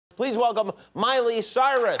Please welcome Miley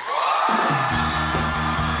Cyrus.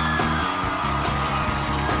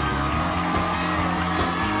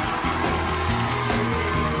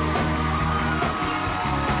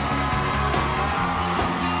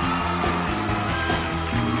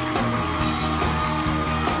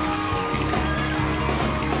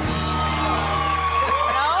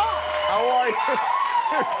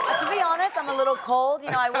 To be honest, I'm a little cold.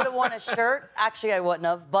 You know, I would have worn a shirt. Actually, I wouldn't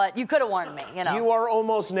have, but you could have worn me, you know. You are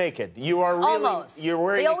almost naked. You are really... Almost. You're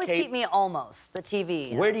wearing They always a cape. keep me almost, the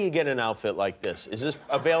TV. Where do you get an outfit like this? Is this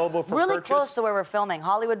available for really purchase? close to where we're filming.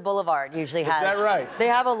 Hollywood Boulevard usually has. Is that right? They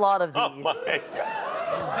have a lot of these. Oh, my God.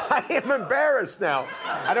 I am embarrassed now.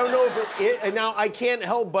 I don't know if now I can't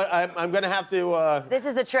help, but I'm going to have to... This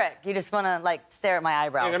is the trick. You just want to, like, stare at my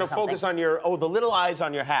eyebrows. I'm going to focus on your... Oh, the little eyes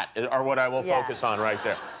on your hat are what I will focus on right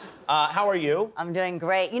there. How are you? I'm doing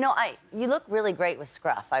great. You know, you look really great with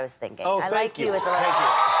scruff, I was thinking. Oh, I thank you. With the little... Thank you.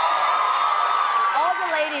 All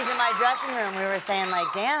the ladies in my dressing room, we were saying, like,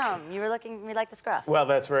 damn, you like the scruff. Well,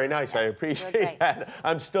 that's very nice. I appreciate that.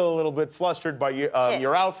 I'm still a little bit flustered by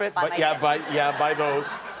your outfit, by but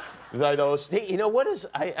by those. Hey, you know what is?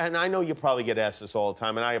 And I know you probably get asked this all the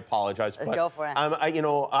time, and I apologize. Let's go for it. You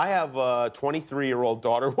know, I have a 23-year-old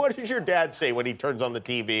daughter. What does your dad say when he turns on the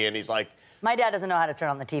TV and he's like? My dad doesn't know how to turn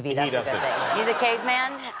on the TV. That's He doesn't. a good thing. He's a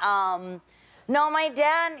caveman. No, my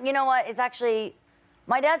dad. You know what? It's actually.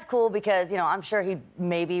 My dad's cool because, you know, I'm sure he'd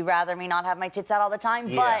maybe rather me not have my tits out all the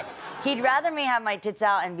time, but he'd rather me have my tits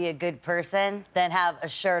out and be a good person than have a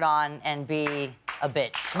shirt on and be a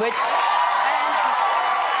bitch. Which, and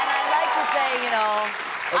I like to say, you know,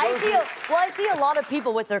 I see a lot of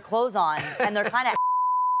people with their clothes on and they're kind of,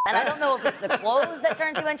 and I don't know if it's the clothes that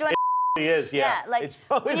turns you into an. He is, yeah. Like, it's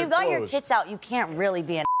probably when you've got your tits out, you can't really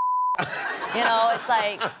be an. You know, it's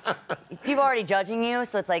like, people are already judging you,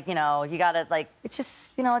 so it's like, you know, you gotta, like, it's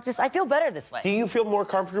just, you know, I feel better this way. Do you feel more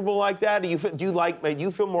comfortable like that? Do you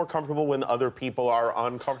feel more comfortable when other people are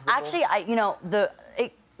uncomfortable? Actually, you know,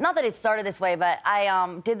 not that it started this way, but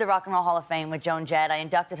I did the Rock and Roll Hall of Fame with Joan Jett. I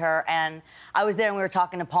inducted her, and I was there, and we were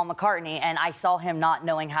talking to Paul McCartney, and I saw him not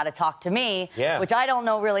knowing how to talk to me, which I don't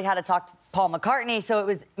know really how to talk to Paul McCartney, so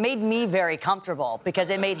it made me very comfortable because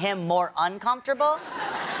it made him more uncomfortable.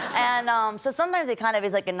 And so sometimes it kind of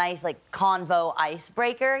is like a nice, like, convo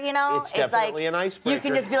icebreaker, you know? It's definitely like, an icebreaker. You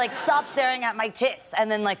can just be like, stop staring at my tits, and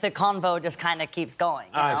then, like, the convo just kind of keeps going.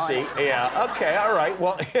 I see. Yeah. Okay. All right.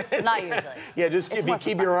 Well. Not usually. Yeah. Just if you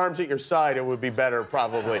keep your arms at your side, it would be better,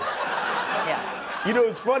 probably. Yeah. You know,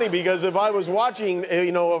 it's funny because if I was watching,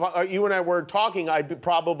 you know, if you and I were talking, I'd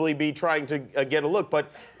probably be trying to get a look.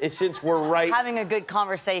 But since we're having a good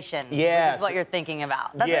conversation, yes, is what you're thinking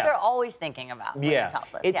about. That's what they're always thinking about. When yeah,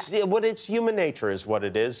 topless. it's human nature, is what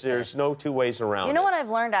it is. There's no two ways around. You know what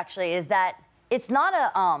I've learned actually is that it's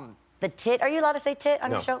not the tit. Are you allowed to say tit on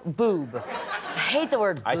your show? Boob. I hate the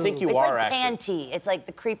word boob. I think you it's are, like actually. panty. It's like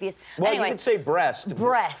the creepiest. Well, anyway, you could say breast.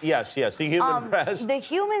 Breast. Yes, the human breast. The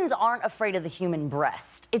humans aren't afraid of the human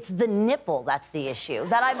breast. It's the nipple that's the issue.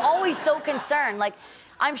 That I'm always so concerned. Like,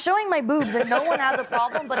 I'm showing my boobs and no one has a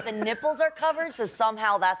problem, but the nipples are covered, so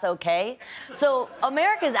somehow that's okay. So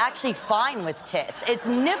America's actually fine with tits. It's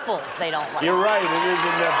nipples they don't like. You're right, it is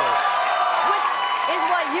a nipple. Which is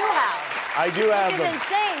what you have. I do have them. Which is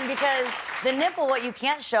insane because the nipple, what you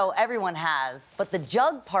can't show, everyone has. But the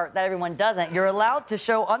jug part that everyone doesn't, you're allowed to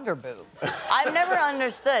show under boob. I've never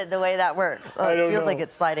understood the way that works. Oh, it feels like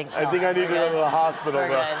it's sliding. I think I need to go to the hospital.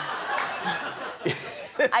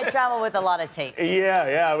 I travel with a lot of tape.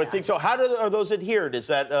 Yeah, I would think so. How are those adhered? Is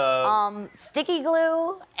that sticky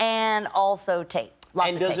glue and also tape.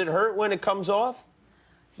 Lots of does tape. it hurt when it comes off?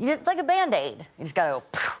 It's like a Band-Aid. You just gotta go.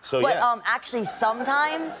 So but actually,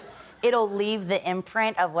 sometimes it'll leave the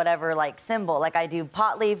imprint of whatever, like, symbol. Like, I do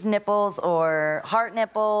pot leaf nipples or heart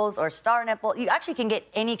nipples or star nipple. You actually can get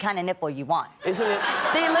any kind of nipple you want. Isn't it?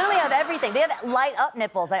 They literally have everything. They have light up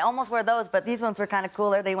nipples. I almost wear those, but these ones were kind of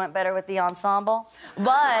cooler. They went better with the ensemble.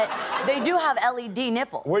 But they do have LED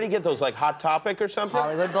nipples. Where do you get those? Like Hot Topic or something?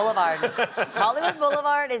 Hollywood Boulevard. Hollywood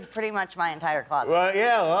Boulevard is pretty much my entire closet. Well,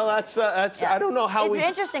 yeah, well, that's I don't know how it's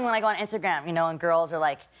interesting when I go on Instagram, you know, and girls are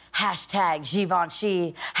like, hashtag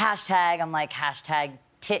Givenchy, hashtag, I'm like, hashtag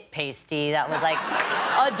tit pasty. That was like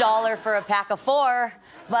 $1 for a pack of 4,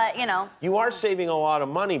 but you know. You are saving a lot of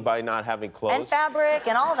money by not having clothes. And fabric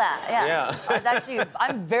and all that, yeah. Actually,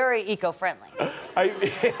 I'm very eco-friendly.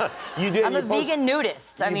 You did. I'm a vegan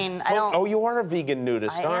nudist. I mean, I don't. Oh, you are a vegan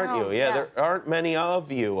nudist, aren't you? Yeah, there aren't many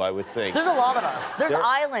of you, I would think. There's a lot of us. There's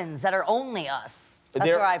islands that are only us. That's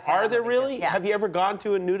where I are there really? Yeah. Have you ever gone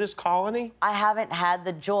to a nudist colony? I haven't had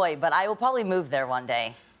the joy, but I will probably move there one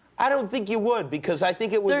day. I don't think you would, because I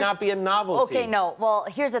think it would not be a novelty. Okay, no. Well,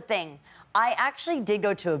 here's the thing. I actually did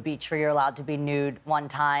go to a beach where you're allowed to be nude one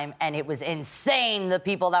time, and it was insane, the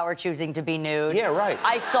people that were choosing to be nude. Yeah, right.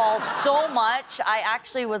 I saw so much. I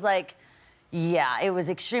actually was like, yeah, it was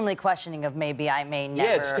extremely questioning of maybe I may never.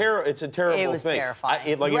 Yeah, it's a terrible thing. It was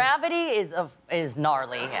terrifying. Gravity is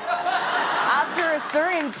gnarly. After a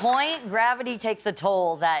certain point, gravity takes a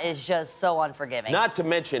toll that is just so unforgiving. Not to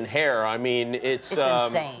mention hair. I mean, it's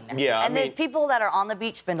insane. Yeah, and the people that are on the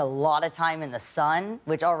beach spend a lot of time in the sun,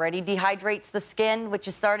 which already dehydrates the skin, which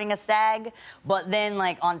is starting to sag. But then,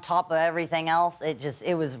 like, on top of everything else,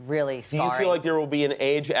 it was really scarring. Do you feel like there will be an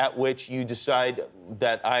age at which you decide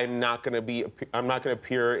that I'm not going to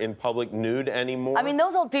appear in public nude anymore? I mean,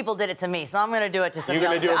 those old people did it to me, so I'm going to do it to some You're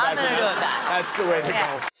young going to do it back. I'm going to do it back. That's the way to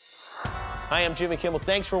go. Hi, I'm Jimmy Kimmel.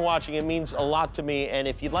 Thanks for watching. It means a lot to me. And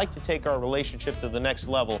if you'd like to take our relationship to the next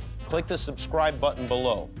level, click the subscribe button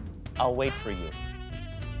below. I'll wait for you.